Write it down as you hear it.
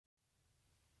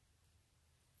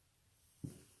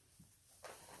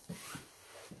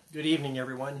Good evening,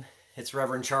 everyone. It's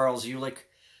Reverend Charles Uhlik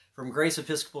from Grace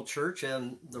Episcopal Church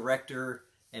and the rector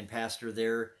and pastor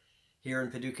there here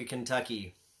in Paducah,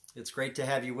 Kentucky. It's great to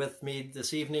have you with me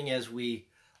this evening as we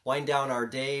wind down our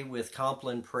day with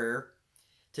Compline prayer.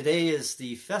 Today is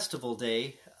the festival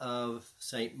day of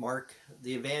St. Mark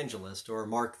the Evangelist, or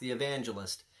Mark the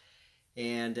Evangelist.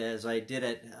 And as I did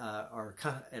at our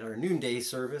noonday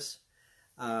service,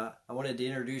 I wanted to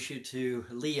introduce you to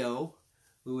Leo,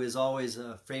 who is always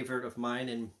a favorite of mine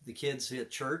and the kids at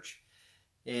church.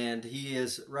 And he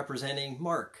is representing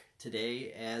Mark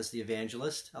today as the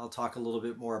evangelist. I'll talk a little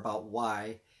bit more about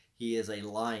why he is a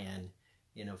lion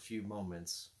in a few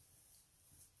moments.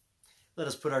 Let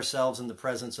us put ourselves in the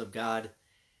presence of God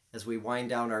as we wind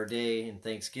down our day in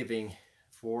thanksgiving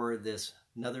for this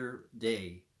another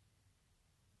day.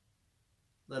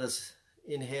 Let us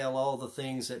inhale all the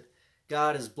things that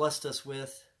God has blessed us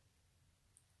with,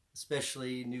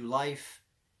 especially new life,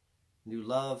 new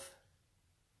love,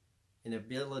 an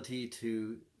ability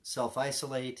to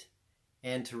self-isolate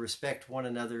and to respect one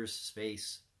another's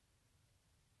space.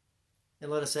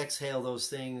 And let us exhale those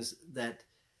things that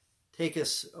take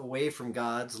us away from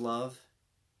God's love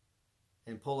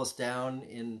and pull us down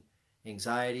in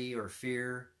anxiety or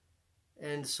fear,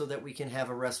 and so that we can have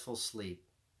a restful sleep.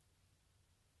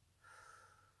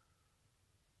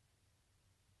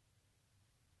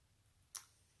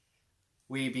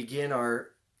 We begin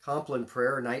our Compline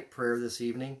prayer, night prayer this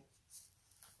evening,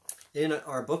 in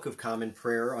our Book of Common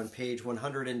Prayer on page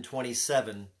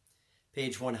 127.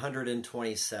 Page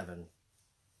 127.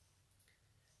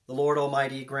 The Lord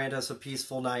Almighty grant us a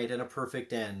peaceful night and a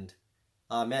perfect end.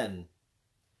 Amen.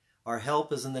 Our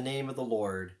help is in the name of the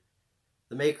Lord,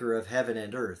 the maker of heaven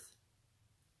and earth.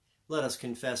 Let us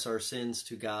confess our sins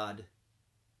to God.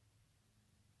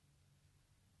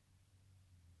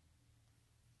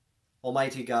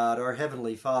 Almighty God, our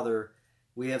heavenly Father,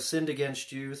 we have sinned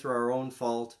against you through our own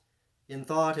fault, in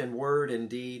thought and word and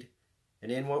deed,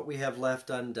 and in what we have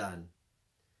left undone.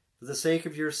 For the sake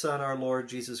of your Son, our Lord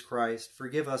Jesus Christ,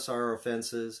 forgive us our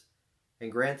offenses,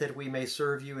 and grant that we may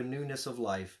serve you in newness of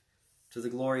life, to the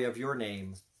glory of your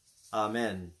name.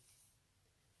 Amen.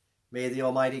 May the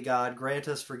Almighty God grant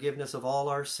us forgiveness of all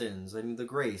our sins, and the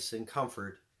grace and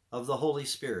comfort of the Holy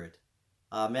Spirit.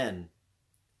 Amen.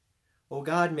 O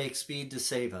God, make speed to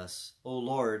save us. O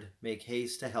Lord, make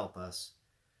haste to help us.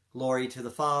 Glory to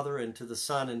the Father, and to the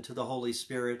Son, and to the Holy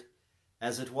Spirit,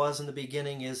 as it was in the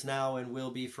beginning, is now, and will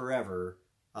be forever.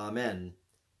 Amen.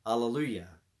 Alleluia.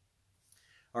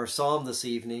 Our psalm this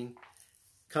evening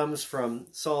comes from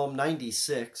Psalm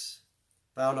 96,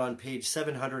 found on page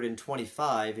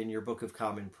 725 in your Book of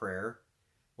Common Prayer,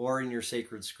 or in your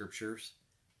sacred scriptures.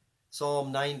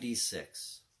 Psalm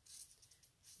 96.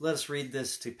 Let us read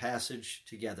this passage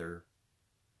together.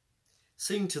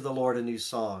 Sing to the Lord a new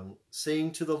song. Sing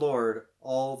to the Lord,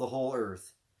 all the whole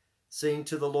earth. Sing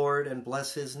to the Lord and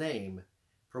bless his name.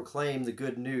 Proclaim the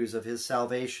good news of his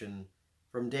salvation.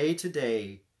 From day to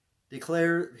day,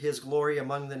 declare his glory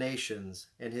among the nations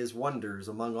and his wonders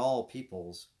among all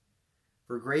peoples.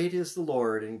 For great is the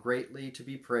Lord and greatly to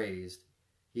be praised.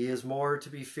 He is more to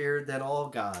be feared than all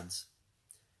gods.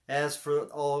 As for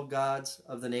all gods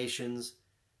of the nations,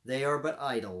 they are but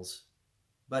idols,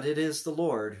 but it is the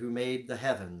Lord who made the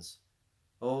heavens.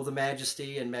 O the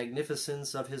majesty and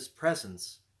magnificence of his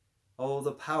presence! O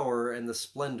the power and the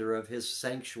splendor of his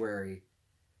sanctuary!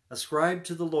 Ascribe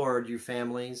to the Lord, you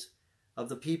families of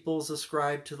the peoples,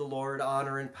 ascribe to the Lord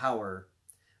honor and power.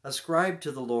 Ascribe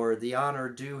to the Lord the honor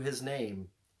due his name.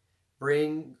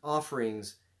 Bring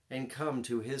offerings and come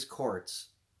to his courts.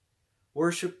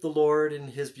 Worship the Lord in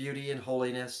his beauty and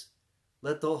holiness.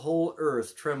 Let the whole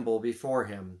earth tremble before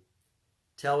him.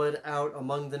 Tell it out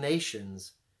among the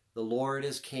nations, the Lord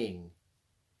is king.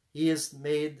 He has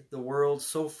made the world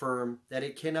so firm that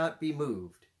it cannot be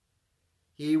moved.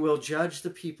 He will judge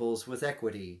the peoples with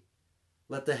equity.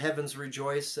 Let the heavens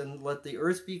rejoice, and let the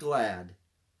earth be glad.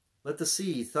 Let the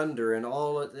sea thunder and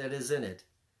all that is in it.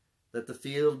 Let the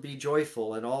field be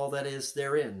joyful and all that is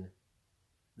therein.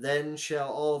 Then shall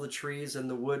all the trees and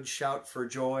the wood shout for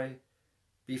joy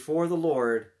before the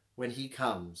Lord when he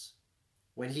comes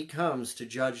to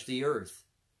judge the earth.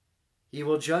 He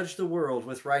will judge the world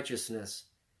with righteousness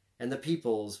and the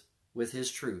peoples with his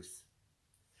truth.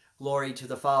 Glory to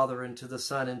the Father, and to the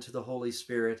Son, and to the Holy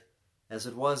Spirit, as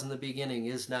it was in the beginning,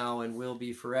 is now, and will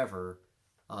be forever.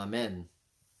 Amen.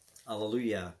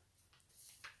 Alleluia.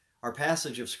 Our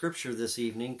passage of Scripture this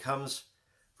evening comes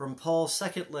from Paul's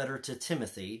second letter to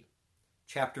Timothy,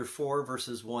 chapter 4,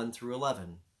 verses 1 through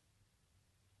 11.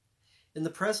 In the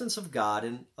presence of God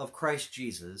and of Christ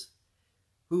Jesus,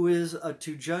 who is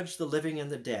to judge the living and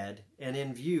the dead, and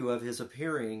in view of his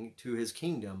appearing to his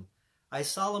kingdom, I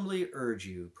solemnly urge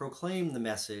you, proclaim the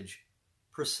message,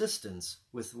 persistence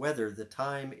with whether the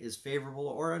time is favorable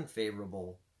or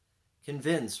unfavorable.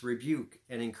 Convince, rebuke,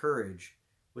 and encourage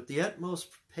with the utmost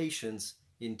patience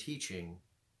in teaching.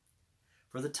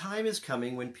 For the time is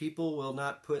coming when people will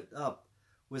not put up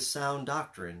with sound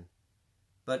doctrine,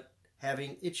 but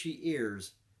having itchy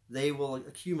ears, they will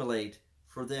accumulate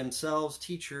for themselves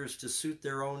teachers to suit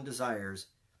their own desires,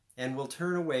 and will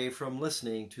turn away from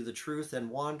listening to the truth and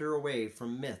wander away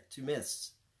from myth to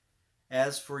myths.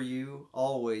 As for you,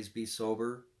 always be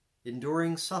sober,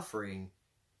 enduring suffering,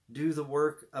 do the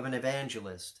work of an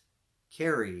evangelist,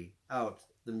 carry out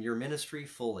your ministry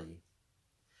fully.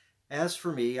 As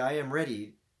for me, I am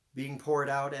ready, being poured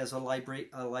out as a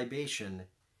libation,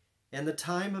 and the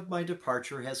time of my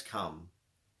departure has come.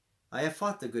 I have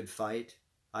fought the good fight,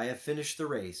 I have finished the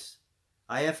race,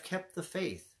 I have kept the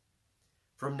faith.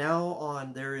 From now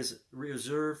on there is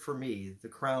reserved for me the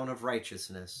crown of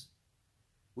righteousness,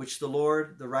 which the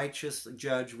Lord, the righteous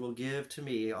judge, will give to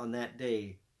me on that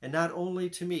day, and not only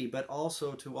to me, but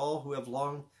also to all who have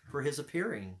longed for his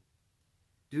appearing.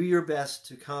 Do your best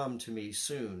to come to me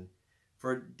soon,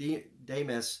 for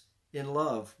Demas, in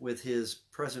love with his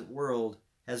present world,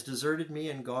 has deserted me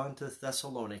and gone to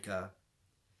Thessalonica.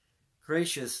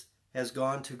 Crescens has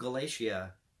gone to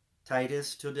Galatia,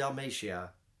 Titus to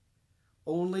Dalmatia.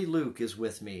 Only Luke is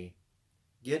with me.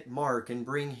 Get Mark and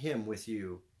bring him with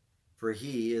you, for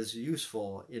he is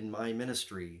useful in my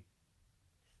ministry.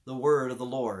 The word of the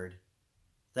Lord.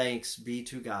 Thanks be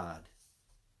to God.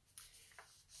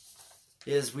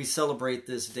 As we celebrate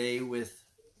this day with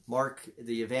Mark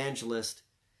the Evangelist,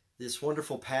 this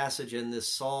wonderful passage in this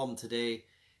psalm today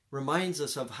reminds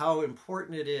us of how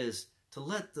important it is to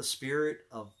let the Spirit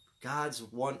of God's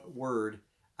one word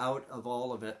out of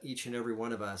all of it, each and every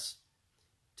one of us.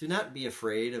 Do not be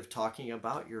afraid of talking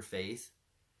about your faith,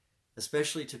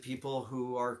 especially to people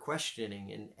who are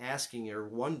questioning and asking or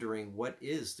wondering what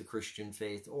is the Christian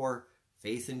faith or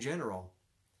faith in general.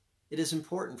 It is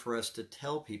important for us to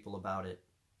tell people about it.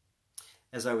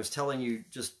 As I was telling you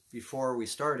just before we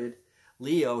started,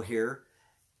 Leo here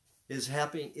is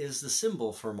the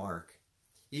symbol for Mark.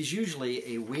 He's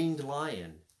usually a winged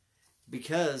lion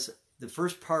because the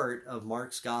first part of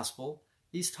Mark's gospel,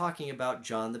 he's talking about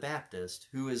John the Baptist,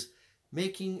 who is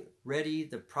making ready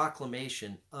the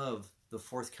proclamation of the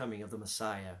forthcoming of the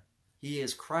Messiah. He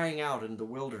is crying out in the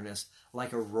wilderness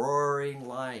like a roaring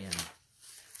lion.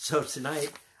 So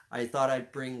tonight, I thought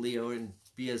I'd bring Leo and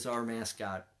be as our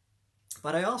mascot.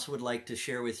 But I also would like to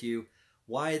share with you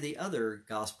why the other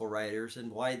gospel writers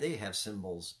and why they have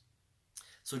symbols.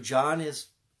 So John is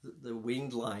the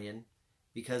winged lion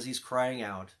because he's crying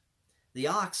out. The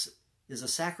ox is a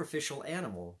sacrificial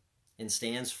animal and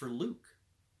stands for Luke,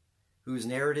 whose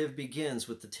narrative begins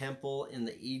with the temple and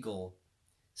the eagle,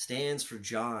 stands for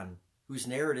John, whose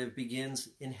narrative begins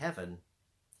in heaven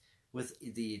with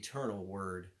the eternal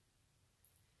word.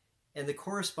 And the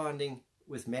corresponding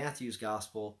with Matthew's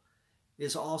gospel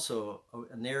is also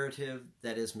a narrative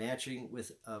that is matching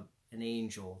with an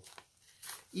angel.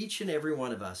 Each and every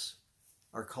one of us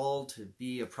are called to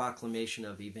be a proclamation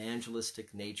of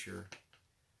evangelistic nature.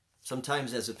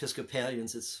 Sometimes as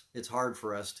Episcopalians, it's hard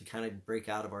for us to kind of break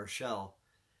out of our shell.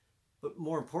 But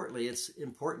more importantly, it's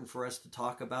important for us to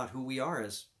talk about who we are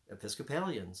as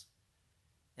Episcopalians.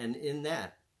 And in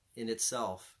that, in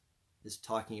itself, is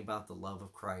talking about the love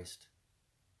of Christ.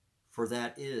 For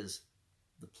that is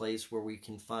the place where we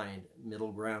can find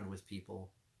middle ground with people,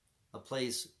 a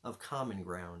place of common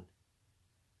ground,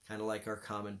 kind of like our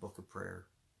common book of prayer.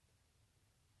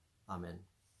 Amen.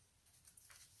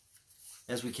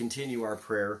 As we continue our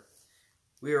prayer,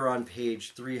 we are on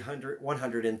page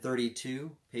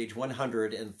 132, page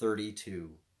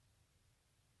 132.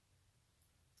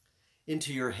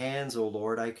 Into your hands, O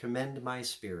Lord, I commend my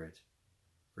spirit.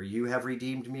 For you have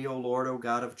redeemed me, O Lord, O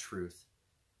God of truth.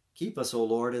 Keep us, O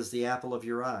Lord, as the apple of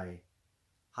your eye.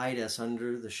 Hide us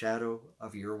under the shadow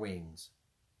of your wings.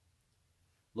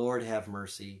 Lord, have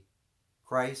mercy.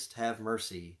 Christ, have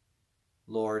mercy.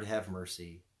 Lord, have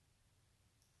mercy.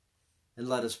 And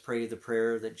let us pray the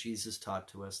prayer that Jesus taught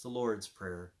to us, the Lord's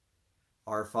Prayer.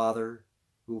 Our Father,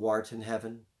 who art in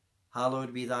heaven,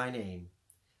 hallowed be thy name.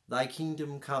 Thy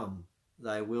kingdom come,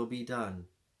 thy will be done,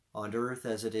 on earth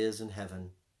as it is in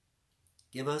heaven.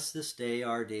 Give us this day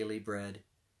our daily bread,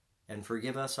 and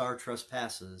forgive us our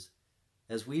trespasses,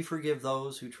 as we forgive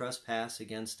those who trespass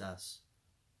against us.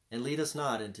 And lead us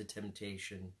not into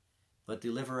temptation, but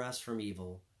deliver us from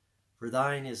evil. For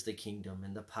thine is the kingdom,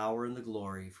 and the power, and the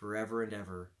glory, forever and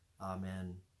ever.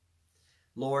 Amen.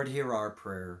 Lord, hear our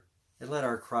prayer, and let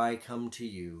our cry come to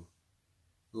you.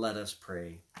 Let us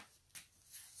pray.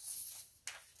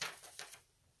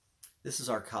 This is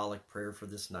our collect prayer for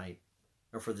this night,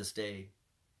 or for this day.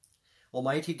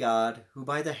 Almighty God, who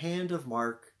by the hand of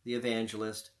Mark the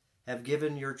Evangelist have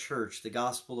given your church the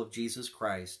gospel of Jesus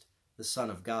Christ, the Son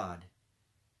of God,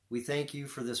 we thank you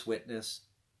for this witness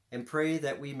and pray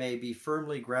that we may be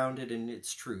firmly grounded in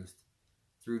its truth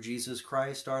through Jesus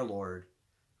Christ our Lord,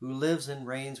 who lives and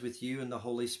reigns with you in the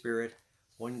Holy Spirit,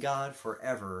 one God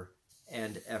forever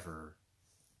and ever.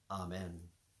 Amen.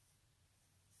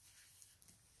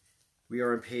 We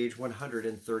are on page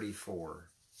 134.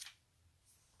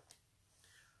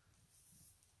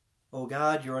 O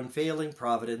God, your unfailing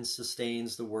providence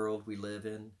sustains the world we live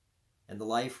in and the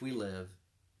life we live.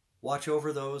 Watch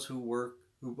over those who work,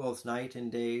 who both night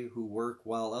and day, who work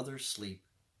while others sleep,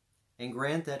 and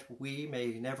grant that we may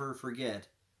never forget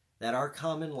that our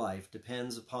common life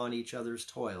depends upon each other's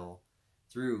toil,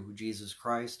 through Jesus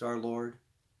Christ our Lord.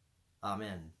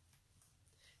 Amen.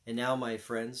 And now, my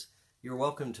friends, you're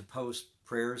welcome to post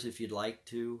prayers if you'd like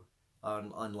to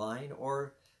online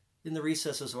or in the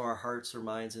recesses of our hearts or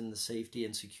minds in the safety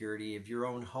and security of your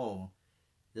own home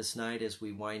this night as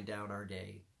we wind down our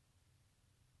day.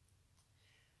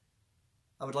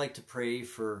 I would like to pray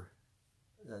for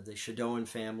the Shadoan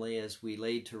family as we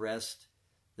laid to rest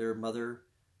their mother,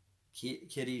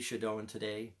 Kitty Shadoan,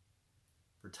 today,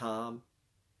 for Tom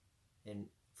and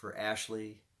for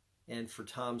Ashley and for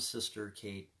Tom's sister,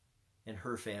 Kate, and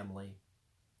her family.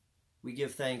 We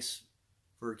give thanks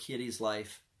for Kitty's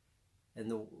life and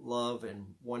the love and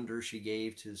wonder she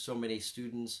gave to so many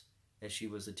students as she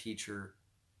was a teacher,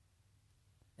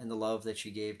 and the love that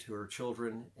she gave to her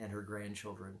children and her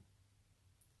grandchildren.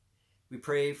 We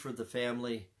pray for the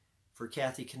family, for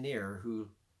Kathy Kinnear, whose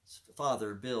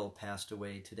father, Bill, passed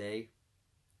away today,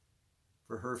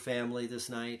 for her family this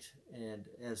night, and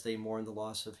as they mourn the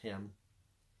loss of him.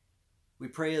 We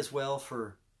pray as well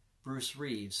for Bruce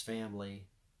Reeves' family,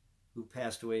 who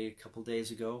passed away a couple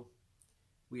days ago.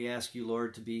 We ask you,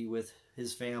 Lord, to be with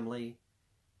his family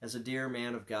as a dear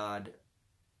man of God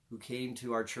who came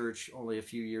to our church only a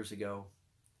few years ago.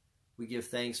 We give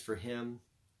thanks for him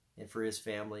and for his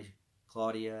family,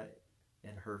 Claudia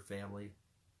and her family.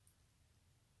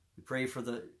 We pray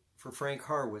for Frank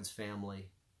Harwood's family,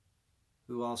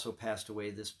 who also passed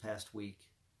away this past week.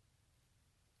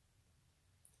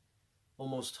 O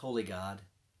most holy God,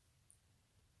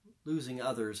 losing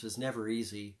others is never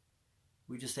easy.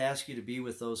 We just ask you to be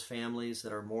with those families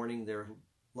that are mourning their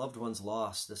loved ones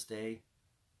lost this day,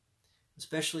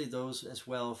 especially those as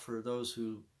well for those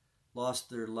who lost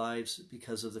their lives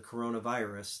because of the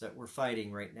coronavirus that we're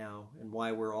fighting right now and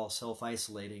why we're all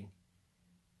self-isolating.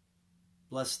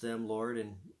 Bless them, Lord,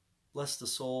 and bless the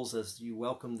souls as you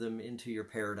welcome them into your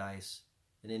paradise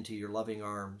and into your loving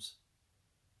arms.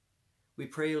 We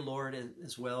pray, Lord,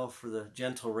 as well for the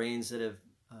gentle rains that have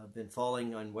been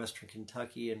falling on western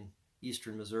Kentucky and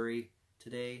eastern Missouri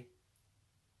today.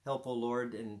 Help, O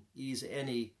Lord, and ease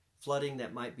any flooding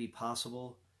that might be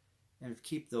possible and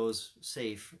keep those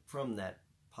safe from that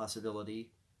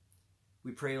possibility.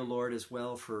 We pray, O Lord, as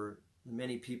well for the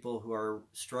many people who are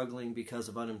struggling because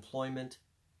of unemployment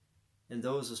and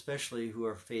those especially who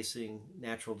are facing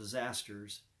natural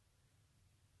disasters.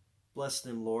 Bless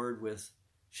them, Lord, with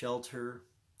shelter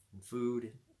and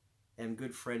food and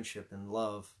good friendship and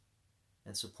love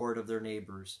and support of their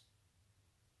neighbors.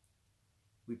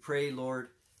 We pray, Lord,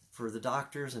 for the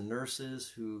doctors and nurses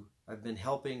who have been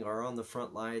helping or are on the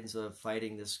front lines of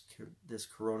fighting this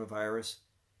coronavirus.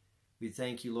 We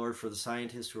thank you, Lord, for the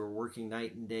scientists who are working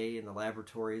night and day in the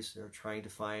laboratories. They're trying to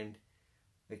find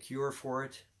a cure for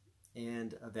it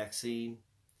and a vaccine.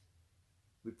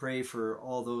 We pray for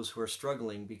all those who are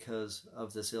struggling because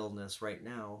of this illness right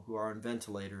now, who are on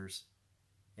ventilators,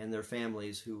 and their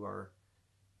families who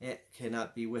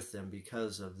cannot be with them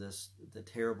because of the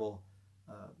terrible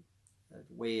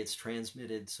way it's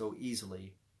transmitted so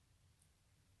easily.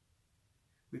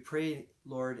 We pray,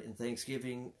 Lord, in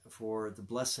thanksgiving for the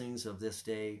blessings of this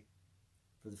day,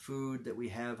 for the food that we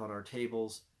have on our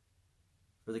tables,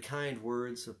 for the kind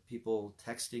words of people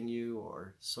texting you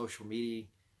or social media,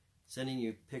 sending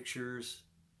you pictures.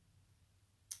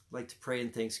 I'd like to pray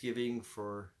in thanksgiving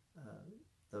for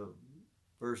the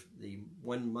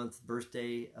 1 month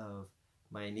birthday of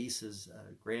my niece's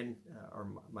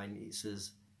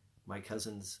my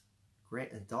cousin's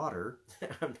daughter.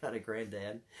 I'm not a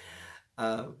granddad.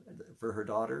 For her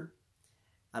daughter.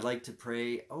 I'd like to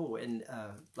pray,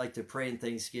 like to pray in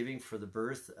thanksgiving for the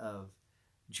birth of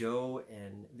Joe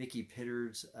and Vicky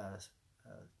Pittard's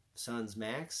sons,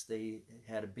 Max. They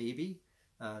had a baby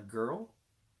girl,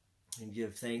 and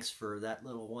give thanks for that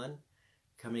little one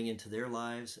coming into their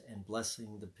lives and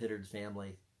blessing the Pittard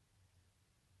family.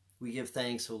 We give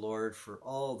thanks, O Lord, for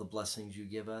all the blessings you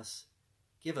give us.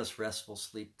 Give us restful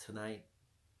sleep tonight.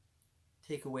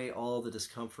 Take away all the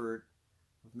discomfort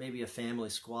of maybe a family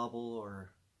squabble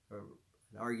or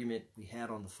an argument we had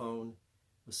on the phone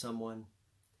with someone.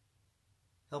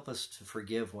 Help us to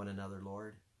forgive one another,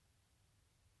 Lord,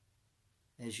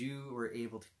 as you were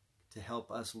able to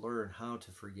help us learn how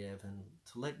to forgive and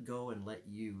to let go and let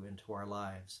you into our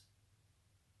lives.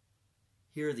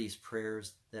 Hear these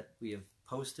prayers that we have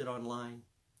posted online,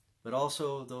 but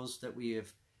also those that we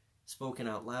have spoken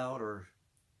out loud or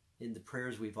in the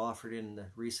prayers we've offered in the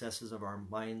recesses of our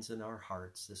minds and our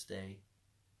hearts this day.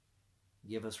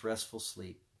 Give us restful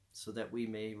sleep so that we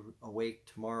may awake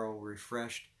tomorrow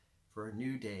refreshed for a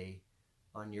new day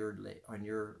on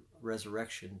your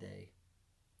resurrection day.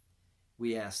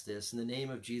 We ask this in the name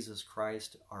of Jesus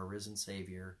Christ, our risen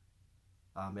Savior.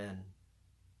 Amen.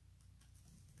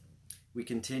 We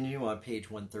continue on page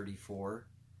 134.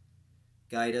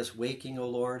 Guide us waking, O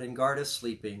Lord, and guard us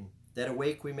sleeping, that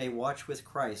awake we may watch with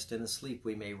Christ, and asleep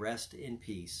we may rest in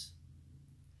peace.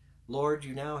 Lord,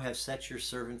 you now have set your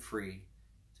servant free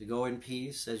to go in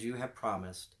peace as you have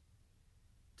promised.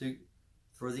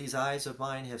 For these eyes of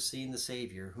mine have seen the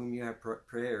Savior, whom you have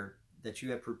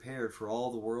prepared for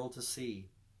all the world to see,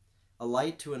 a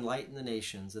light to enlighten the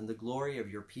nations and the glory of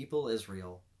your people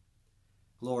Israel.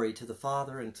 Glory to the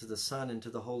Father, and to the Son, and to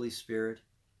the Holy Spirit,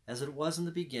 as it was in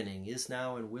the beginning, is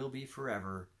now, and will be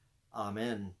forever.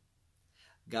 Amen.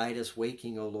 Guide us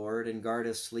waking, O Lord, and guard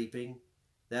us sleeping,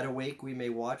 that awake we may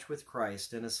watch with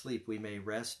Christ, and asleep we may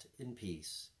rest in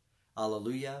peace.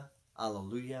 Alleluia,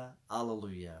 alleluia,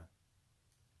 alleluia.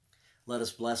 Let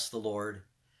us bless the Lord.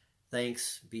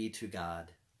 Thanks be to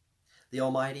God. The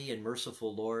Almighty and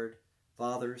merciful Lord,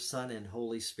 Father, Son, and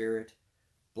Holy Spirit,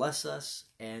 bless us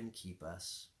and keep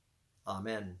us.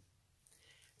 Amen.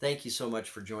 Thank you so much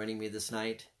for joining me this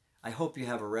night. I hope you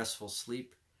have a restful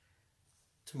sleep.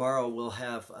 Tomorrow we'll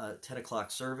have a 10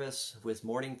 o'clock service with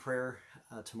morning prayer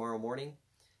tomorrow morning.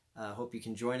 I hope you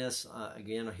can join us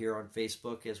again here on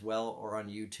Facebook as well, or on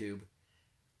YouTube.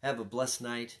 Have a blessed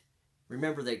night.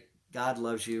 Remember that God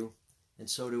loves you, and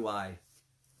so do I,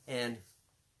 and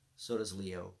so does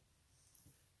Leo.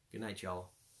 Good night, y'all.